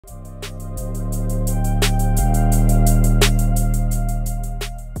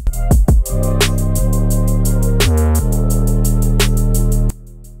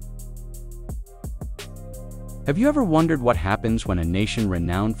Have you ever wondered what happens when a nation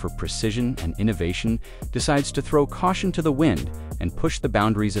renowned for precision and innovation decides to throw caution to the wind and push the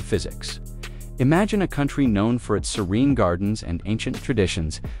boundaries of physics? Imagine a country known for its serene gardens and ancient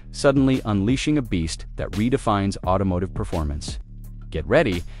traditions suddenly unleashing a beast that redefines automotive performance. Get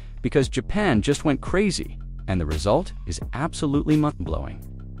ready, because Japan just went crazy, and the result is absolutely mind-blowing.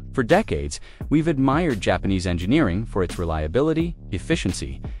 For decades, we've admired Japanese engineering for its reliability,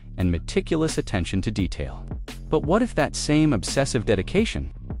 efficiency, and meticulous attention to detail. But what if that same obsessive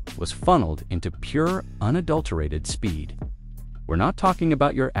dedication was funneled into pure, unadulterated speed? We're not talking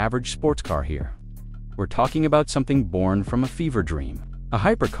about your average sports car here. We're talking about something born from a fever dream. A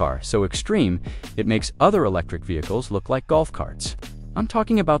hypercar so extreme, it makes other electric vehicles look like golf carts. I'm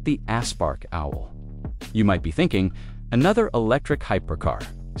talking about the Aspark Owl. You might be thinking, another electric hypercar.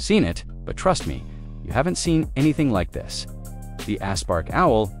 Seen it, but trust me, you haven't seen anything like this. The Aspark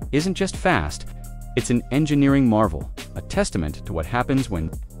Owl isn't just fast, it's an engineering marvel, a testament to what happens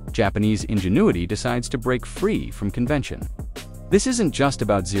when Japanese ingenuity decides to break free from convention. This isn't just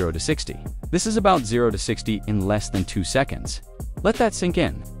about 0 to 60. This is about 0 to 60 in less than 2 seconds. Let that sink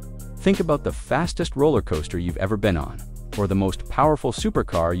in. Think about the fastest roller coaster you've ever been on, or the most powerful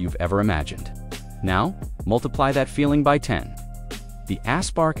supercar you've ever imagined. Now, multiply that feeling by 10. The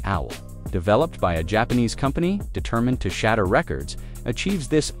Aspark Owl, developed by a Japanese company determined to shatter records, achieves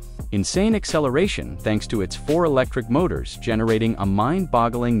this insane acceleration thanks to its 4 electric motors generating a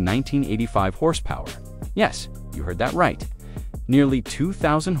mind-boggling 1985 horsepower. Yes, you heard that right. Nearly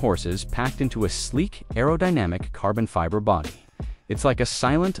 2,000 horses packed into a sleek, aerodynamic carbon fiber body. It's like a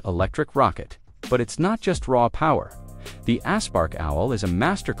silent electric rocket, but it's not just raw power. The Aspark Owl is a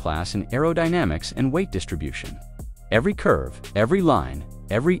masterclass in aerodynamics and weight distribution. Every curve, every line,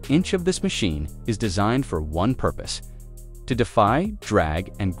 every inch of this machine is designed for one purpose: to defy,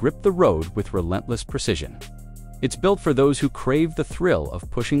 drag, and grip the road with relentless precision. It's built for those who crave the thrill of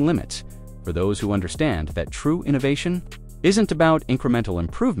pushing limits, for those who understand that true innovation isn't about incremental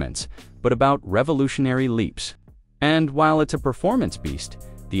improvements, but about revolutionary leaps. And while it's a performance beast,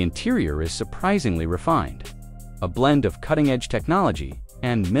 the interior is surprisingly refined. A blend of cutting-edge technology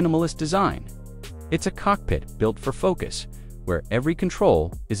and minimalist design. It's a cockpit built for focus, where every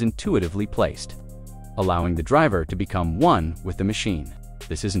control is intuitively placed, allowing the driver to become one with the machine.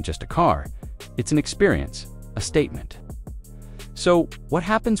 This isn't just a car, it's an experience, a statement. So, what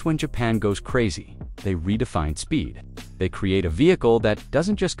happens when Japan goes crazy? They redefine speed. They create a vehicle that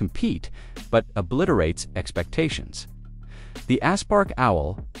doesn't just compete, but obliterates expectations. The Aspark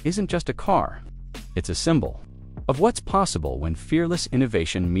Owl isn't just a car, it's a symbol of what's possible when fearless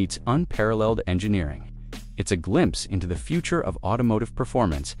innovation meets unparalleled engineering. It's a glimpse into the future of automotive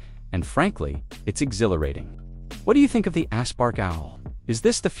performance, and frankly, it's exhilarating. What do you think of the Aspark Owl? Is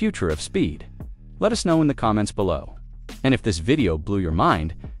this the future of speed? Let us know in the comments below. And if this video blew your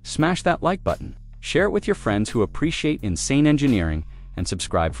mind, smash that like button, share it with your friends who appreciate insane engineering, and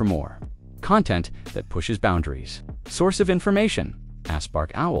subscribe for more content that pushes boundaries. Source of information: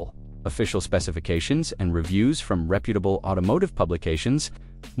 Aspark Owl. Official specifications and reviews from reputable automotive publications.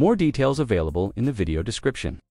 More details available in the video description.